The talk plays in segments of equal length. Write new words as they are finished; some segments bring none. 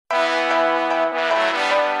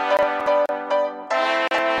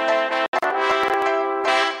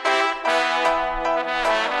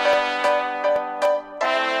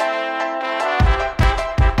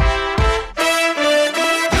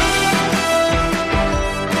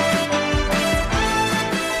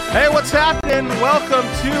what's happening? Welcome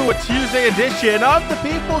to a Tuesday edition of The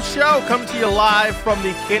People's Show, coming to you live from the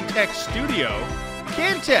Kintec studio.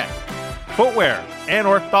 Kintec, footwear and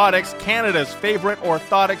orthotics, Canada's favorite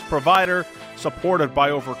orthotics provider, supported by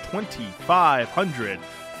over 2,500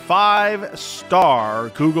 5-star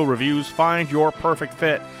Google reviews. Find your perfect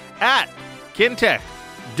fit at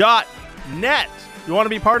kintec.net. You want to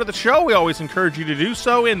be part of the show? We always encourage you to do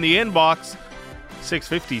so. In the inbox,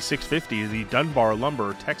 650, the Dunbar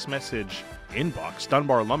Lumber text message inbox.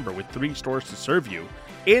 Dunbar Lumber with 3 stores to serve you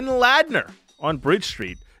in Ladner on Bridge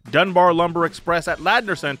Street, Dunbar Lumber Express at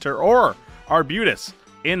Ladner Center, or Arbutus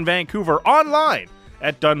in Vancouver. Online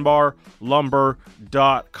at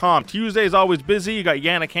dunbarlumber.com. Tuesday is always busy. You got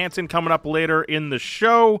Yannick Hansen coming up later in the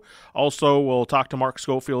show. Also, we'll talk to Mark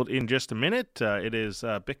Schofield in just a minute. It is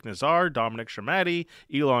Bick Nazar, Dominic Shamati,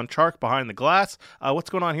 Elon Chark behind the glass.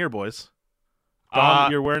 What's going on here, boys?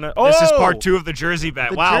 Dom, you're wearing a... Oh! This is part 2 of the jersey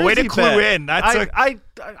bet. Wow, way to clue in. That's I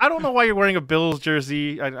don't know why you're wearing a Bills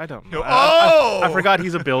jersey. I don't know. Oh! I forgot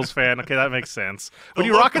he's a Bills fan. Okay, that makes sense. What are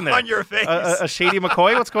you rocking there? On your face. A Shady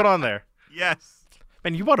McCoy? What's going on there? Yes.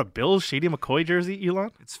 Man, you bought a Bills Shady McCoy jersey,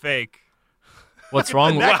 Elon? It's fake. What's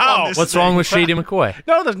wrong with What's wrong with Shady McCoy?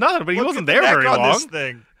 No, there's nothing, but he wasn't there very long. This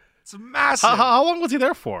thing. It's massive. How long was he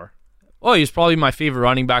there for? Oh, he was probably my favorite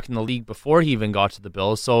running back in the league before he even got to the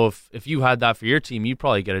Bills. So if you had that for your team, you'd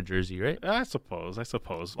probably get a jersey, right? I suppose.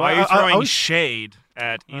 Why are you throwing shade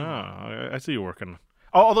at Elon? I see you working.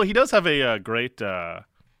 Although he does have a great Twitter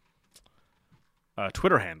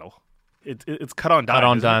handle. It's Cut on Dime. Cut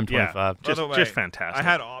on Dime 25. Yeah, just fantastic. I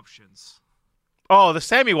had options. Oh, the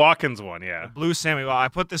Sammy Watkins one, yeah. The blue Sammy Watkins. I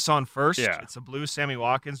put this on first. Yeah. It's a blue Sammy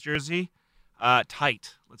Watkins jersey.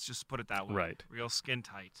 Tight. Let's just put it that way. Right. Real skin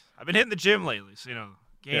tight. I've been hitting the gym lately, so,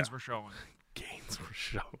 gains were showing. Gains were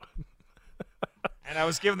showing. And I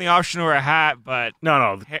was given the option to wear a hat, but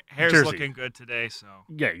no, hair's jersey. looking good today, so.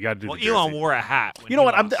 Yeah, you got to do the jersey. Elon wore a hat. You know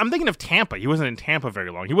what? I'm thinking of Tampa. He wasn't in Tampa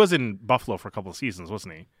very long. He was in Buffalo for a couple of seasons,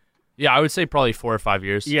 wasn't he? Yeah, I would say probably 4 or 5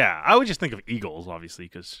 years. Yeah, I would just think of Eagles, obviously,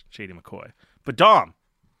 because Shady McCoy. But Dom,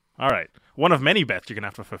 all right, one of many bets you're going to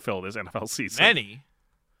have to fulfill this NFL season.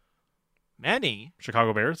 Many?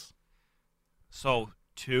 Chicago Bears? So,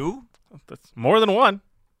 2? That's more than one.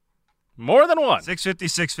 More than one.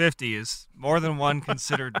 650 is more than one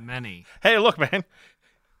considered many. Hey, look, man.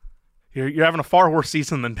 You're having a far worse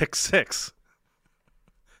season than pick 6.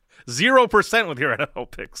 0% with your NFL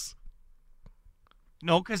picks.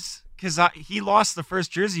 No, because he lost the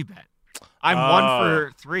first jersey bet. I'm 1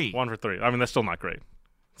 for 3. 1 for 3. I mean, that's still not great.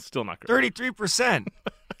 Still not great. 33%.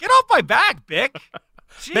 Get off my back, Bick.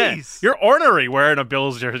 Jeez. Man, you're ornery wearing a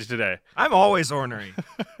Bills jersey today. I'm always ornery.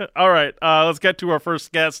 All right, let's get to our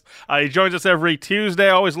first guest. He joins us every Tuesday. I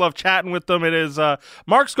always love chatting with them. It is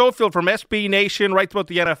Mark Schofield from SB Nation, writes about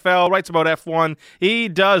the NFL, writes about F1. He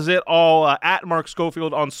does it all at Mark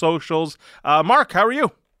Schofield on socials. Mark, how are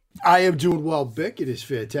you? I am doing well, Bick. It is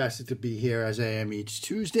fantastic to be here as I am each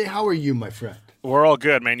Tuesday. How are you, my friend? We're all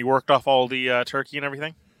good, man. You worked off all the turkey and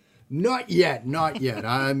everything? Not yet.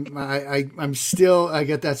 I'm still, I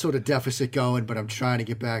got that sort of deficit going, but I'm trying to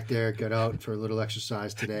get back there, get out for a little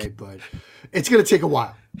exercise today, but it's going to take a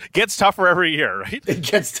while. Gets tougher every year, right? It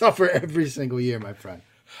gets tougher every single year, my friend.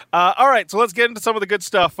 All right, so let's get into some of the good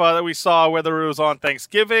stuff that we saw, whether it was on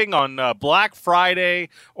Thanksgiving, on Black Friday,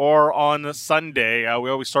 or on Sunday. We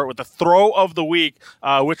always start with the throw of the week.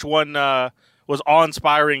 Which one was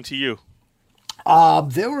awe-inspiring to you?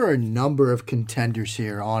 There were a number of contenders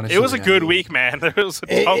here, honestly. It was a good week, man. It was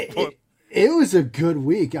a tough one. It was a good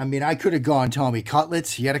week. I mean, I could have gone Tommy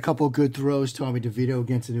Cutlets. He had a couple of good throws. Tommy DeVito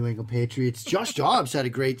against the New England Patriots. Josh Dobbs had a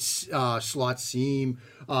great slot seam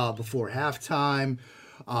before halftime.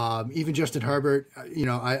 Even Justin Herbert,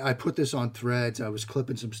 I put this on Threads. I was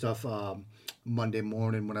clipping some stuff Monday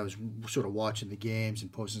morning when I was sort of watching the games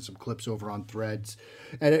and posting some clips over on Threads.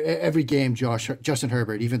 And every game, Justin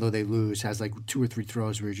Herbert, even though they lose, has like 2 or 3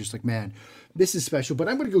 throws where you're just like, man, this is special. But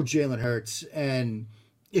I'm going to go Jalen Hurts. And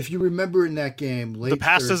if you remember in that game, late the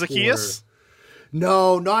pass to Zacchaeus?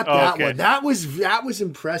 No, not that one. That was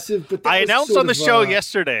impressive. But I announced on the show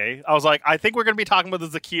yesterday, I was like, I think we're going to be talking about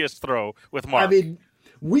the Zacchaeus throw with Mark. I mean,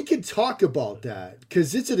 we could talk about that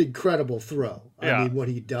because it's an incredible throw. Yeah. I mean, what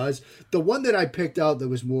he does. The one that I picked out that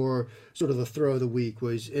was more sort of the throw of the week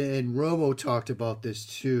was, and Romo talked about this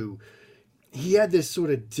too, he had this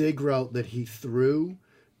sort of dig route that he threw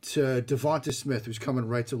to Devonta Smith, who's coming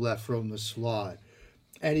right to left from the slot.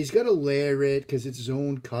 And he's got to layer it because it's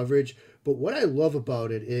zone coverage. But what I love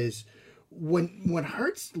about it is when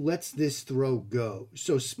Hurts lets this throw go,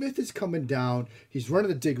 so Smith is coming down, he's running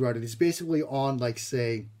the dig route, and he's basically on, like,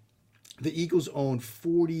 say, the Eagles' own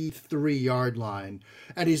 43-yard line,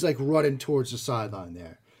 and he's like running towards the sideline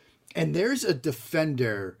there. And there's a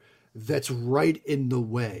defender that's right in the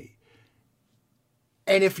way.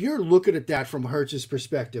 And if you're looking at that from Hurts's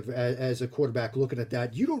perspective as a quarterback looking at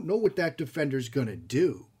that, you don't know what that defender's going to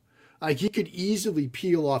do. Like, he could easily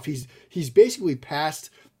peel off. He's basically passed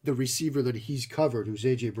the receiver that he's covered, who's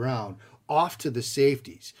A.J. Brown, off to the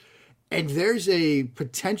safeties. And there's a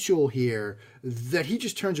potential here that he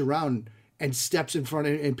just turns around and steps in front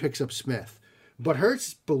and picks up Smith. But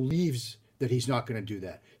Hurts believes that he's not going to do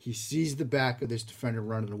that. He sees the back of this defender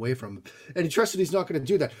running away from him, and he trusts that he's not going to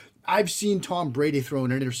do that. I've seen Tom Brady throw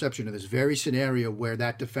an interception in this very scenario where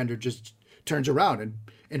that defender just turns around and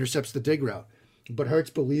intercepts the dig route. But Hurts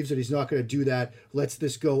believes that he's not going to do that, lets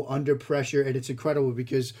this go under pressure, and it's incredible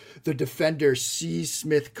because the defender sees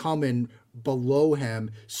Smith coming below him,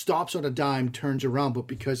 stops on a dime, turns around, but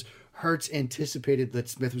because Hurts anticipated that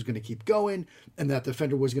Smith was going to keep going and that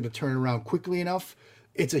defender was going to turn around quickly enough,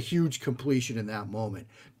 it's a huge completion in that moment.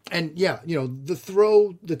 And yeah, the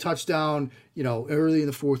throw, the touchdown, early in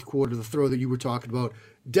the fourth quarter, the throw that you were talking about,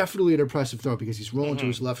 definitely an impressive throw because he's rolling to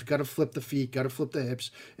his left, got to flip the feet, got to flip the hips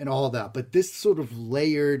and all of that. But this sort of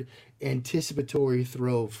layered anticipatory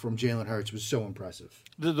throw from Jalen Hurts was so impressive.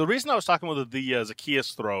 The reason I was talking about the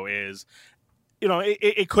Zacchaeus throw is,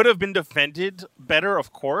 it could have been defended better,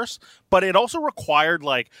 of course, but it also required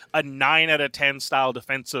like a 9 out of 10 style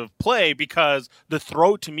defensive play because the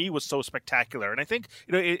throw to me was so spectacular. And I think,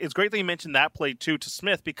 it's great that you mentioned that play too to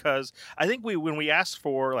Smith because I think when we ask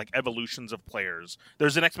for like evolutions of players,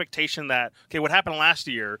 there's an expectation that, okay, what happened last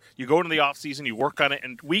year, you go into the offseason, you work on it,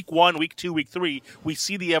 and week 1, week 2, week 3, we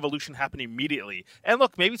see the evolution happen immediately. And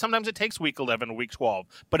look, maybe sometimes it takes week 11 or week 12,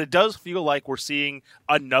 but it does feel like we're seeing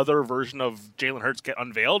another version of Jalen Hurts get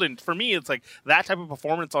unveiled. And for me, it's like that type of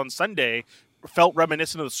performance on Sunday felt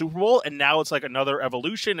reminiscent of the Super Bowl, and now it's like another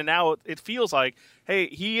evolution, and now it feels like, hey,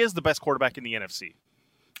 he is the best quarterback in the NFC.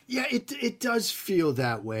 Yeah, it does feel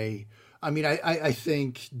that way. I mean, I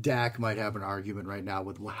think Dak might have an argument right now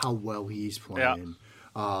with how well he's playing.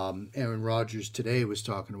 Yeah. Aaron Rodgers today was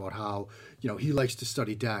talking about how, he likes to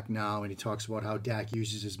study Dak now, and he talks about how Dak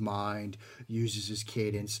uses his mind, uses his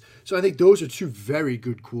cadence. So I think those are two very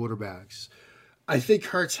good quarterbacks. I think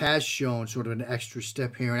Hurts has shown sort of an extra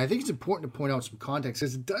step here, and I think it's important to point out some context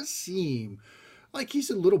because it does seem like he's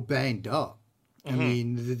a little banged up. I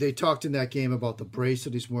mean, they talked in that game about the brace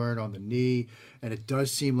that he's wearing on the knee, and it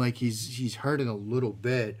does seem like he's hurting a little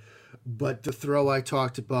bit. But the throw I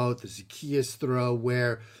talked about, the Zacchaeus throw,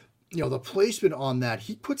 where the placement on that,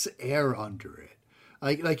 he puts air under it.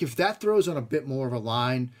 Like if that throws on a bit more of a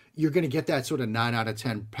line, you're going to get that sort of 9 out of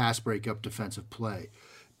 10 pass breakup defensive play.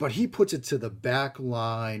 But he puts it to the back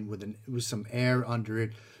line with some air under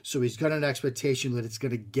it, so he's got an expectation that it's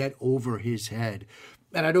going to get over his head.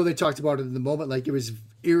 And I know they talked about it in the moment, like it was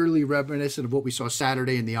eerily reminiscent of what we saw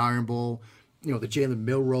Saturday in the Iron Bowl. The Jalen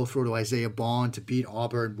Milroe throw to Isaiah Bond to beat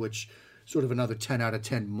Auburn, which sort of another 10 out of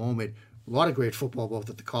 10 moment. A lot of great football, both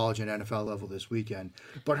at the college and NFL level this weekend.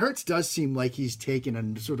 But Hurts does seem like he's taken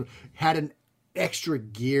and sort of had an extra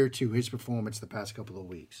gear to his performance the past couple of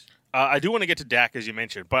weeks. I do want to get to Dak, as you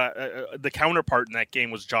mentioned, but the counterpart in that game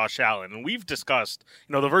was Josh Allen. And we've discussed,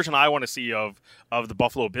 the version I want to see of the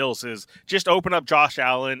Buffalo Bills is just open up Josh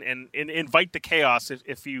Allen and invite the chaos.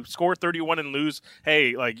 If you score 31 and lose,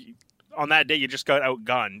 hey, like on that day you just got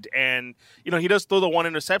outgunned. And, he does throw the one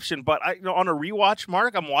interception, but on a rewatch,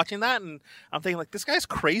 Mark, I'm watching that and I'm thinking, like, this guy's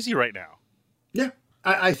crazy right now. Yeah,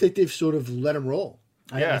 I think they've sort of let him roll.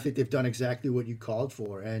 I think they've done exactly what you called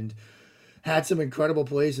for. And had some incredible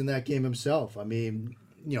plays in that game himself. I mean,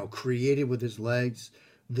 created with his legs,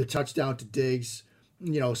 the touchdown to Diggs.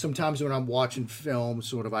 Sometimes when I'm watching film,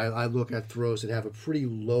 sort of, I look at throws that have a pretty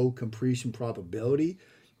low completion probability,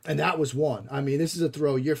 and that was one. I mean, this is a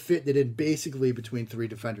throw, you're fitting it in basically between 3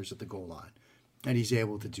 defenders at the goal line, and he's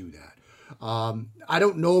able to do that. I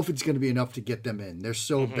don't know if it's going to be enough to get them in. They're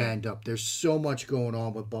so banged up. There's so much going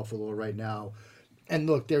on with Buffalo right now. And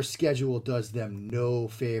look, their schedule does them no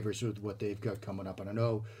favors with what they've got coming up. And I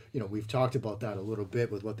know, we've talked about that a little bit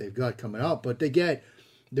with what they've got coming up, but they get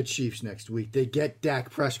the Chiefs next week. They get Dak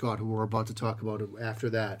Prescott, who we're about to talk about after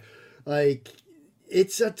that. Like,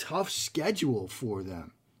 it's a tough schedule for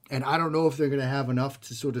them. And I don't know if they're going to have enough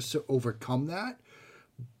to sort of overcome that.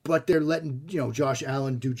 But they're letting, Josh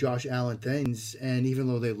Allen do Josh Allen things. And even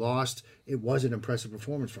though they lost, it was an impressive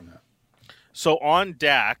performance from him. So on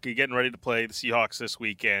Dak, you're getting ready to play the Seahawks this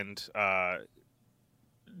weekend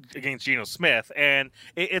against Geno Smith, and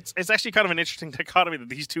it's actually kind of an interesting dichotomy that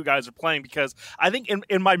these two guys are playing because I think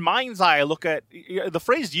in my mind's eye, I look at the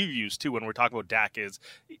phrase you use too when we're talking about Dak is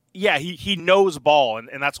Yeah, he knows ball,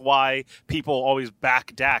 and that's why people always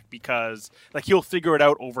back Dak, because like he'll figure it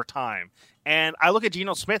out over time. And I look at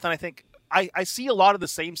Geno Smith and I think I see a lot of the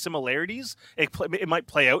same similarities. It might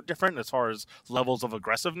play out different as far as levels of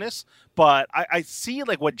aggressiveness, but I see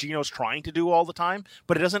like what Geno's trying to do all the time,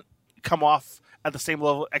 but it doesn't come off at the same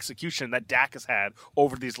level of execution that Dak has had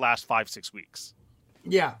over these last 5-6 weeks.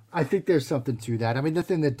 Yeah, I think there's something to that. I mean, the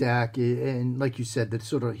thing that Dak, and like you said, that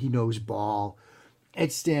sort of he knows ball.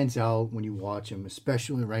 It stands out when you watch him,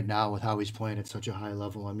 especially right now with how he's playing at such a high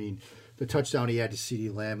level. I mean, the touchdown he had to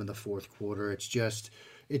CeeDee Lamb in the fourth quarter, it's just,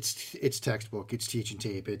 it's textbook. It's teaching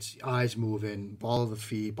tape. It's eyes moving, balls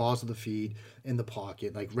of the feet in the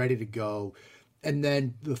pocket, like ready to go. And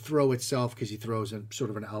then the throw itself, because he throws a sort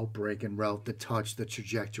of an outbreak and route, the touch, the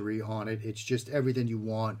trajectory on it. It's just everything you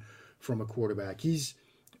want from a quarterback. He's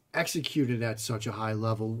executed at such a high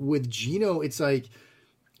level. With Geno, it's like,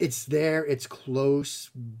 it's there, it's close,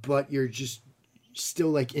 but you're just still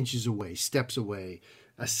like inches away, steps away,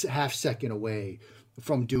 a half second away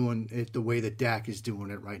from doing it the way that Dak is doing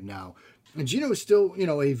it right now. And Geno is still,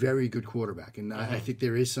 a very good quarterback. And I think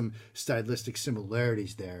there is some stylistic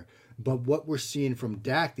similarities there. But what we're seeing from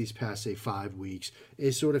Dak these past, say, 5 weeks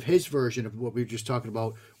is sort of his version of what we were just talking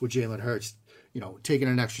about with Jalen Hurts, taking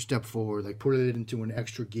an extra step forward, like putting it into an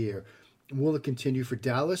extra gear. Will it continue for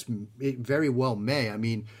Dallas? It very well may. I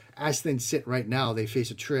mean, as things sit right now, they face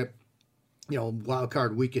a trip, wild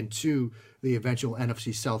card weekend to the eventual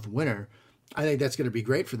NFC South winner. I think that's going to be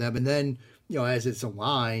great for them. And then, as it's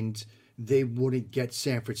aligned, they wouldn't get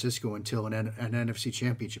San Francisco until an NFC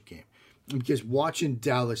Championship game. Because watching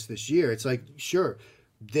Dallas this year, it's like, sure,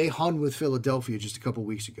 they hung with Philadelphia just a couple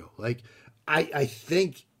weeks ago. Like, I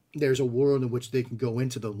think there's a world in which they can go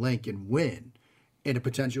into the Link and win in a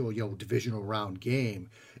potential, divisional round game.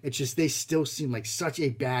 It's just they still seem like such a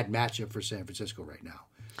bad matchup for San Francisco right now.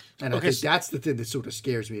 And I think that's the thing that sort of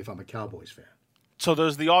scares me if I'm a Cowboys fan. So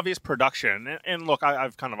there's the obvious production, and look,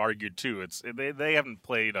 I've kind of argued too. They haven't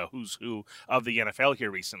played a who's who of the NFL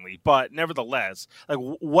here recently, but nevertheless, like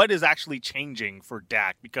what is actually changing for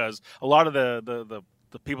Dak? Because a lot of the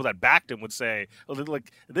people that backed him would say,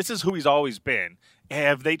 like, this is who he's always been.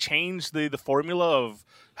 Have they changed the formula of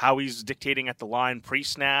how he's dictating at the line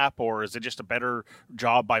pre-snap, or is it just a better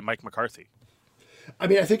job by Mike McCarthy? I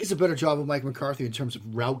mean, I think it's a better job of Mike McCarthy in terms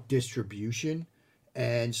of route distribution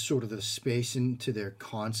and sort of the space into their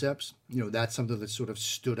concepts. That's something that sort of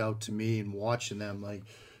stood out to me in watching them. Like,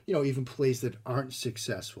 even plays that aren't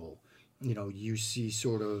successful, you see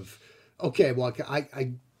sort of, okay, well,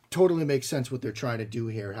 I totally makes sense what they're trying to do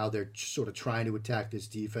here, how they're sort of trying to attack this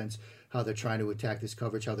defense, how they're trying to attack this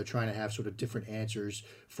coverage, how they're trying to have sort of different answers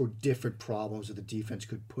for different problems that the defense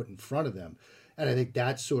could put in front of them. And I think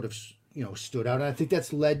that sort of, stood out. And I think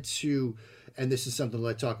that's led to, and this is something that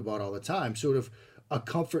I talk about all the time, sort of a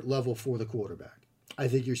comfort level for the quarterback. I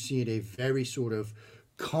think you're seeing a very sort of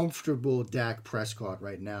comfortable Dak Prescott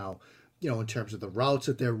right now, in terms of the routes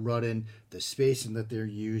that they're running, the spacing that they're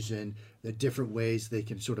using, the different ways they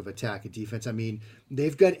can sort of attack a defense. I mean,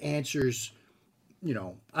 they've got answers,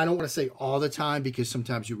 I don't want to say all the time because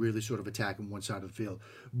sometimes you really sort of attack on one side of the field.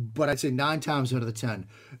 But I'd say 9 times out of the 10,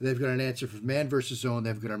 they've got an answer for man versus zone.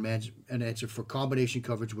 They've got an answer for combination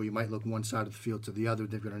coverage where you might look one side of the field to the other.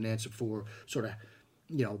 They've got an answer for sort of,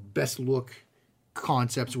 best look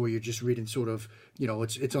concepts where you're just reading sort of,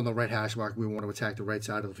 it's on the right hash mark. We want to attack the right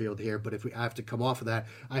side of the field here. But if we have to come off of that,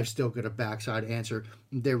 I've still got a backside answer.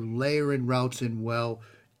 They're layering routes in well,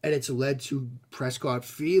 and it's led to Prescott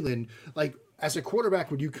feeling like, as a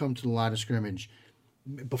quarterback, when you come to the line of scrimmage,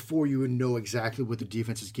 before you know exactly what the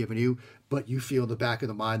defense is giving you, but you feel in the back of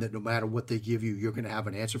the mind that no matter what they give you, you're going to have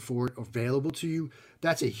an answer for it available to you,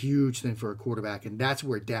 that's a huge thing for a quarterback, and that's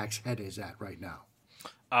where Dak's head is at right now.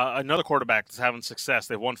 Another quarterback that's having success,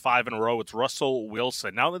 they've won 5 in a row, it's Russell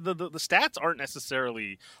Wilson. Now, the stats aren't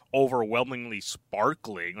necessarily overwhelmingly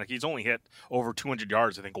sparkling. Like, he's only hit over 200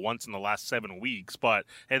 yards, I think, once in the last 7 weeks. But,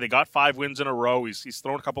 hey, they got 5 wins in a row. He's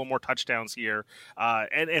thrown a couple more touchdowns here.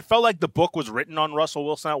 And it felt like the book was written on Russell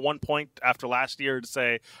Wilson at one point after last year to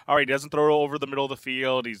say, all right, he doesn't throw it over the middle of the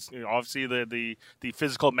field. He's obviously the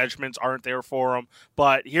physical measurements aren't there for him.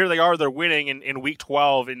 But here they are. They're winning in Week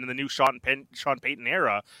 12 in the new Sean Payton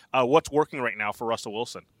era. What's working right now for Russell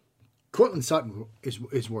Wilson? Courtland Sutton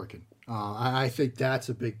is working. I think that's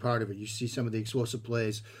a big part of it. You see some of the explosive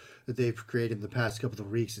plays that they've created in the past couple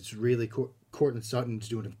of weeks. It's really Courtland Sutton's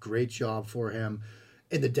doing a great job for him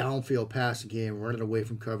in the downfield passing game, running away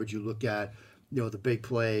from coverage. You look at, the big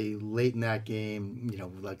play late in that game,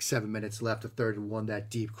 like 7 minutes left, a 3rd-and-1,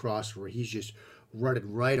 that deep cross where he's just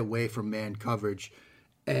running right away from man coverage.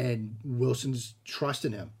 And Wilson's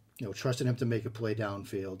trusting him. trusting him to make a play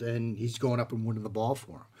downfield, and he's going up and winning the ball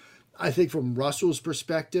for him. I think from Russell's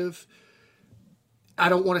perspective, I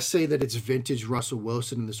don't want to say that it's vintage Russell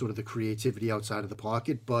Wilson and the sort of the creativity outside of the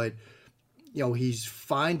pocket, but he's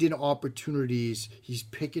finding opportunities. He's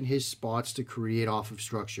picking his spots to create off of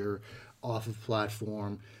structure, off of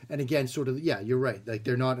platform. And again, sort of, you're right. Like,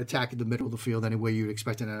 they're not attacking the middle of the field any way you'd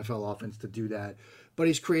expect an NFL offense to do that. But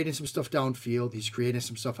he's creating some stuff downfield. He's creating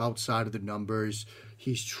some stuff outside of the numbers.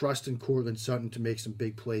 He's trusting Courtland Sutton to make some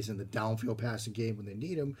big plays in the downfield passing game when they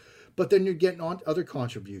need him. But then you're getting on other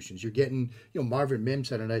contributions. You're getting, Marvin Mims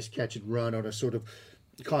had a nice catch and run on a sort of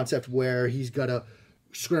concept where he's got a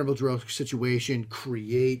scramble drill situation,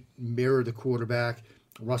 mirror the quarterback.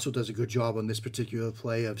 Russell does a good job on this particular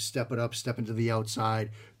play of stepping up, stepping to the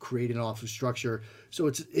outside, creating off of structure. So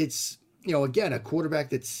it's again, a quarterback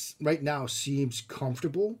that's right now seems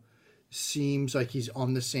comfortable, seems like he's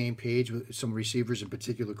on the same page with some receivers, in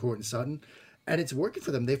particular Courtland Sutton, and it's working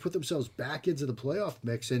for them. They've put themselves back into the playoff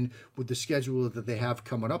mix, and with the schedule that they have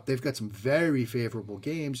coming up, they've got some very favorable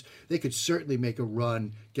games. They could certainly make a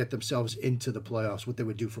run, get themselves into the playoffs. What they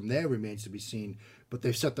would do from there remains to be seen, but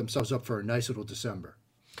they've set themselves up for a nice little December.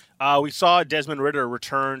 We saw Desmond Ridder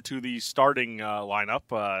return to the starting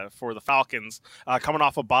lineup for the Falcons coming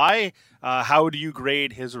off a bye. How do you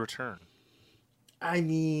grade his return? I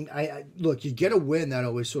mean, I look, you get a win, that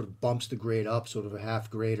always sort of bumps the grade up, sort of a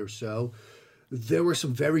half grade or so. There were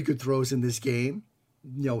some very good throws in this game.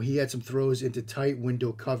 He had some throws into tight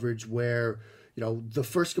window coverage where, the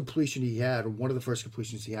first completion he had, or one of the first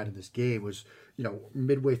completions he had in this game was,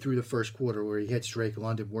 midway through the first quarter where he hits Drake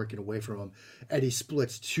London working away from him, and he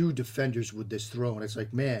splits two defenders with this throw. And it's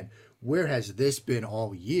like, man, where has this been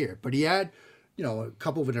all year? But he had, a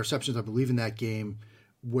couple of interceptions, I believe, in that game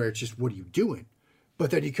where it's just, what are you doing? But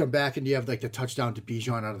then you come back and you have like the touchdown to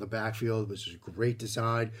Bijan out of the backfield, which is a great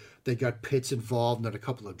design. They got Pitts involved in a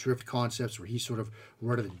couple of drift concepts where he sort of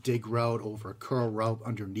running a dig route over a curl route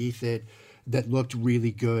underneath it that looked really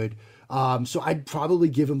good. So I'd probably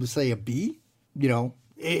give him, say, a B.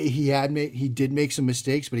 He did make some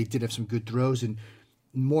mistakes, but he did have some good throws. And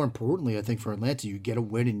more importantly, I think for Atlanta, you get a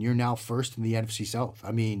win and you're now first in the NFC South.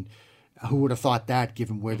 I mean, who would have thought that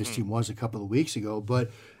given where this team was a couple of weeks ago? But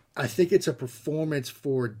I think it's a performance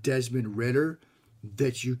for Desmond Ridder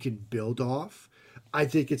that you can build off. I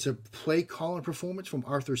think it's a play calling performance from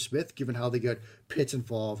Arthur Smith, given how they got Pitts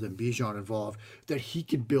involved and Bijan involved, that he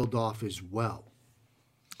can build off as well.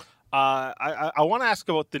 I want to ask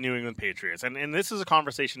about the New England Patriots, and this is a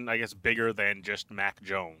conversation, I guess, bigger than just Mac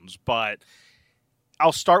Jones, but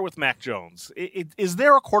I'll start with Mac Jones. Is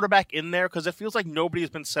there a quarterback in there? Because it feels like nobody has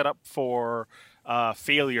been set up for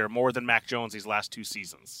failure more than Mac Jones these last two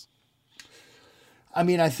seasons. I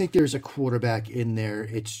mean, I think there's a quarterback in there.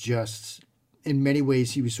 It's just, in many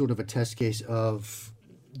ways, he was sort of a test case of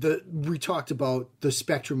we talked about the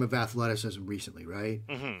spectrum of athleticism recently, right?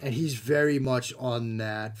 Mm-hmm. And he's very much on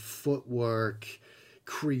that footwork,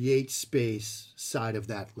 create space side of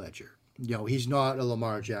that ledger. He's not a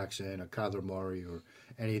Lamar Jackson, a Kyler Murray, or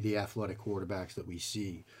any of the athletic quarterbacks that we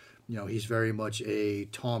see. He's very much a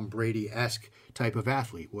Tom Brady-esque type of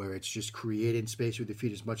athlete where it's just creating space with your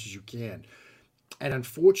feet as much as you can. And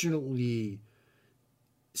unfortunately,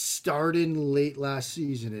 starting late last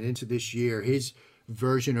season and into this year, his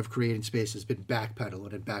version of creating space has been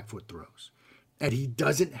backpedaling and back foot throws. And he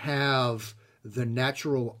doesn't have the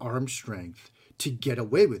natural arm strength to get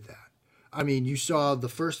away with that. I mean, you saw the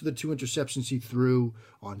first of the two interceptions he threw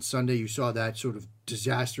on Sunday. You saw that sort of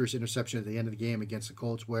disastrous interception at the end of the game against the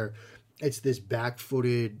Colts where it's this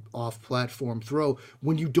back-footed, off-platform throw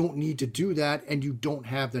when you don't need to do that and you don't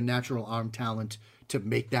have the natural arm talent to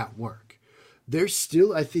make that work. There's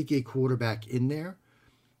still, I think, a quarterback in there,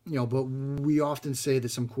 but we often say that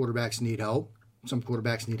some quarterbacks need help. Some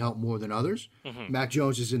quarterbacks need help more than others. Mm-hmm. Mac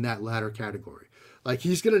Jones is in that latter category. Like,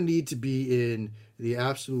 he's going to need to be in the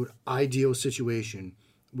absolute ideal situation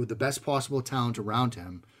with the best possible talent around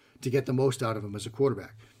him to get the most out of him as a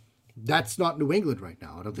quarterback. That's not New England right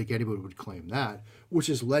now. I don't think anybody would claim that, which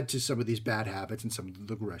has led to some of these bad habits and some of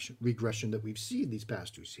the regression that we've seen these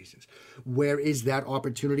past two seasons. Where is that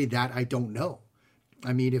opportunity? That I don't know.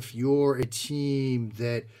 I mean, if you're a team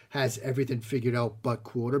that has everything figured out but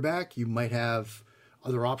quarterback, you might have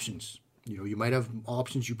other options. You might have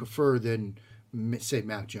options you prefer than, say,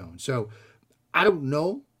 Mac Jones. So I don't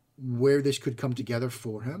know where this could come together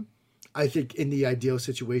for him. I think in the ideal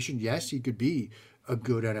situation, yes, he could be a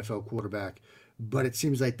good NFL quarterback, but it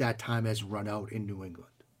seems like that time has run out in New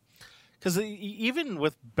England. Because even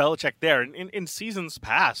with Belichick there, in seasons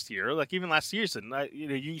past here, like even last season,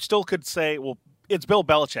 you still could say, well, it's Bill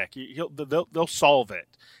Belichick. They'll solve it.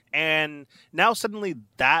 And now suddenly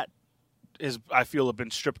that is, I feel, have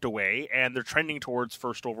been stripped away, and they're trending towards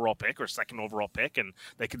first overall pick or second overall pick, and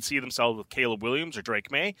they can see themselves with Caleb Williams or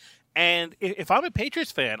Drake May. And if I'm a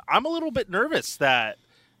Patriots fan, I'm a little bit nervous that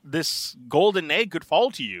this golden egg could fall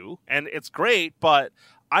to you, and it's great, but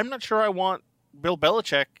I'm not sure I want Bill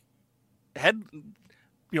Belichick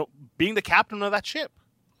being the captain of that ship.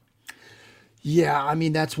 Yeah, I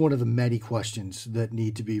mean, that's one of the many questions that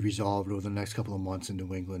need to be resolved over the next couple of months in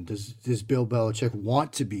New England. Does Bill Belichick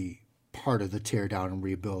want to be part of the tear down and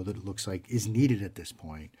rebuild that it looks like is needed at this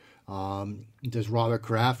point? Does Robert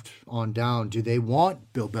Kraft on down, do they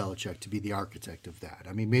want Bill Belichick to be the architect of that?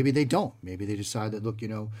 I mean, maybe they don't. Maybe they decide that, look,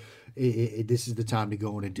 this is the time to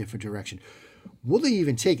go in a different direction. Will they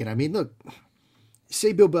even take it? I mean, look,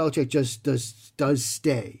 say Bill Belichick just does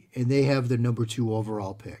stay and they have the number 2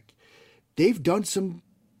 overall pick. They've done some,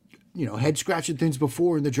 head-scratching things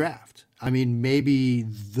before in the draft. I mean, maybe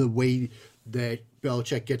the way that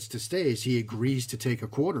Belichick gets to stay is he agrees to take a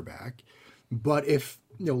quarterback. But if,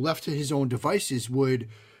 left to his own devices, would,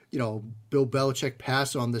 Bill Belichick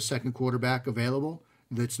pass on the second quarterback available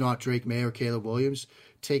that's not Drake May or Caleb Williams,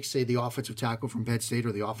 take, say, the offensive tackle from Penn State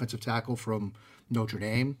or the offensive tackle from Notre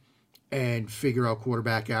Dame and figure out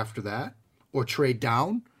quarterback after that? Or trade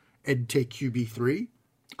down and take QB3?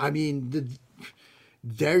 I mean,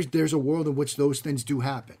 there's a world in which those things do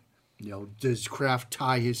happen. Does Kraft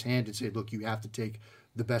tie his hand and say, look, you have to take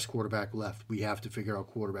the best quarterback left. We have to figure out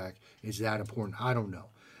quarterback. Is that important? I don't know.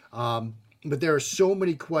 But there are so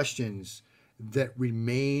many questions that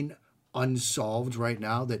remain unsolved right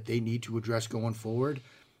now that they need to address going forward.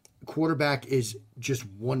 Quarterback is just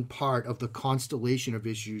one part of the constellation of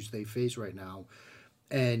issues they face right now.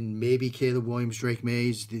 And maybe Caleb Williams, Drake May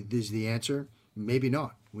is the answer. Maybe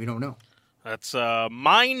not. We don't know. That's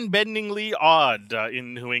mind-bendingly odd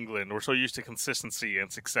in New England. We're so used to consistency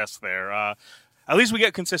and success there. At least we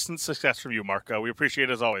get consistent success from you, Mark. We appreciate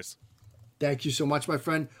it as always. Thank you so much, my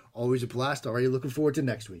friend. Always a blast. Already looking forward to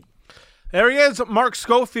next week. There he is, Mark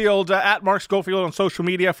Schofield, at Mark Schofield on social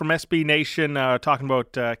media from SB Nation, talking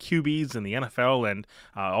about QBs in the NFL. And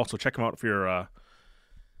also check him out if you're an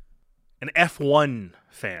F1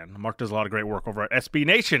 fan. Mark does a lot of great work over at SB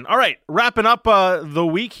Nation. All right, wrapping up the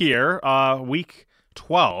week here, week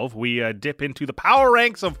 12. We dip into the power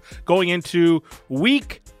ranks of going into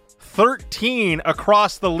week 13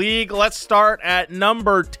 across the league. Let's start at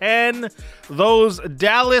number 10. Those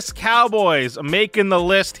Dallas Cowboys making the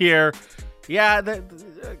list here. Yeah,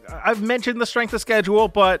 I've mentioned the strength of schedule,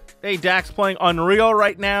 but hey, Dak's playing unreal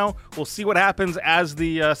right now. We'll see what happens as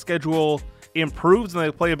the schedule improves and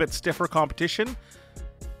they play a bit stiffer competition.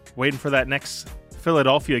 Waiting for that next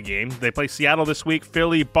Philadelphia game. They play Seattle this week,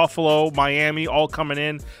 Philly, Buffalo, Miami, all coming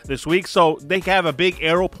in this week. So they have a big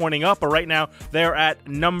arrow pointing up, but right now they're at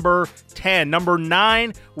number 10. Number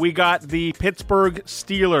 9, we got the Pittsburgh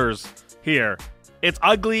Steelers here. It's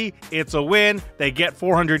ugly. It's a win. They get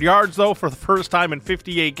 400 yards, though, for the first time in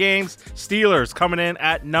 58 games. Steelers coming in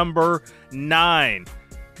at number 9.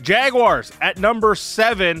 Jaguars at number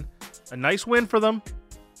 7. A nice win for them.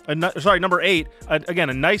 Number 8.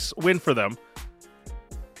 Again, a nice win for them.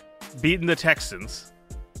 Beating the Texans.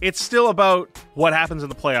 It's still about what happens in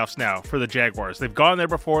the playoffs now for the Jaguars. They've gone there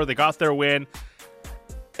before. They got their win.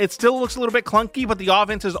 It still looks a little bit clunky, but the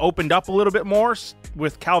offense has opened up a little bit more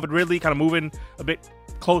with Calvin Ridley kind of moving a bit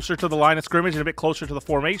closer to the line of scrimmage and a bit closer to the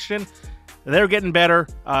formation. They're getting better.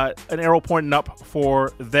 An arrow pointing up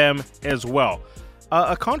for them as well.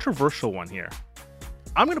 A controversial one here.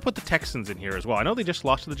 I'm going to put the Texans in here as well. I know they just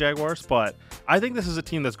lost to the Jaguars, but I think this is a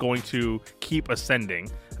team that's going to keep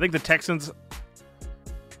ascending. I think the Texans,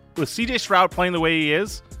 with CJ Stroud playing the way he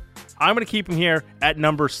is, I'm going to keep him here at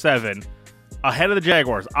number 7. Ahead of the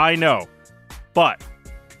Jaguars, I know. But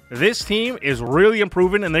this team is really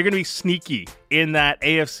improving, and they're going to be sneaky in that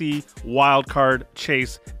AFC wildcard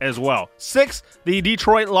chase as well. 6, the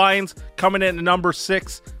Detroit Lions coming in at number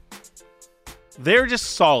 6. They're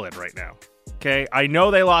just solid right now. Okay, I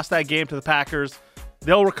know they lost that game to the Packers.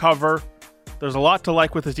 They'll recover. There's a lot to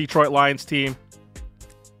like with this Detroit Lions team.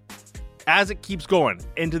 As it keeps going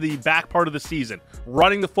into the back part of the season,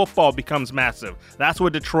 running the football becomes massive. That's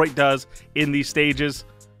what Detroit does in these stages.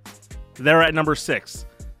 They're at number 6.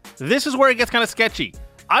 This is where it gets kind of sketchy.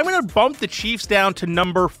 I'm going to bump the Chiefs down to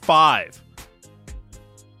number 5.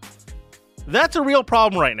 That's a real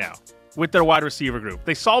problem right now with their wide receiver group.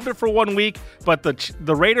 They solved it for 1 week, but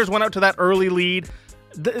the Raiders went out to that early lead.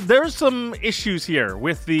 There's some issues here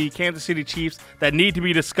with the Kansas City Chiefs that need to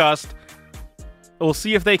be discussed. We'll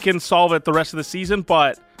see if they can solve it the rest of the season,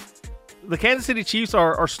 but the Kansas City Chiefs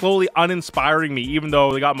are slowly uninspiring me, even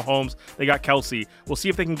though they got Mahomes, they got Kelsey. We'll see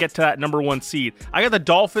if they can get to that number 1 seed. I got the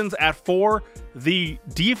Dolphins at 4. The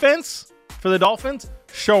defense for the Dolphins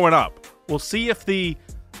showing up. We'll see if the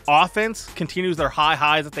offense continues their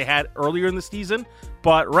highs that they had earlier in the season.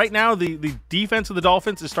 But right now, the defense of the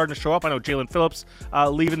Dolphins is starting to show up. I know Jalen Phillips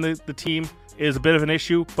leaving the team is a bit of an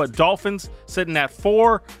issue, but Dolphins sitting at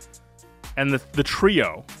 4, and the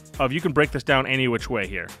trio of, you can break this down any which way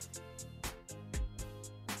here.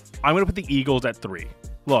 I'm going to put the Eagles at 3.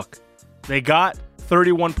 Look, they got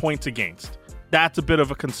 31 points against. That's a bit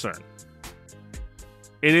of a concern.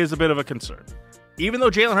 It is a bit of a concern. Even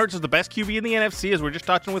though Jalen Hurts is the best QB in the NFC, as we're just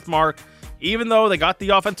touching with Mark, even though they got the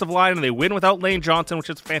offensive line and they win without Lane Johnson, which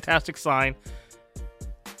is a fantastic sign,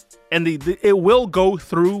 and it will go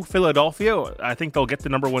through Philadelphia. I think they'll get the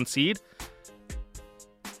number 1 seed.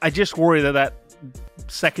 I just worry that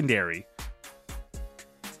secondary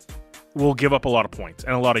will give up a lot of points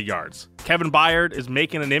and a lot of yards. Kevin Byard is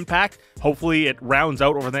making an impact. Hopefully it rounds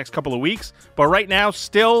out over the next couple of weeks. But right now,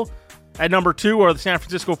 still at number 2 are the San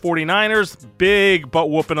Francisco 49ers. Big butt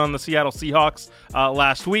whooping on the Seattle Seahawks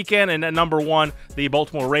last weekend. And at number 1, the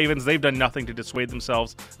Baltimore Ravens. They've done nothing to dissuade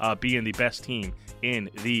themselves being the best team in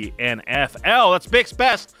the NFL. That's Bix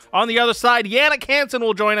Best. On the other side, Yannick Hansen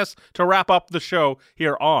will join us to wrap up the show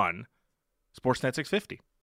here on Sportsnet 650.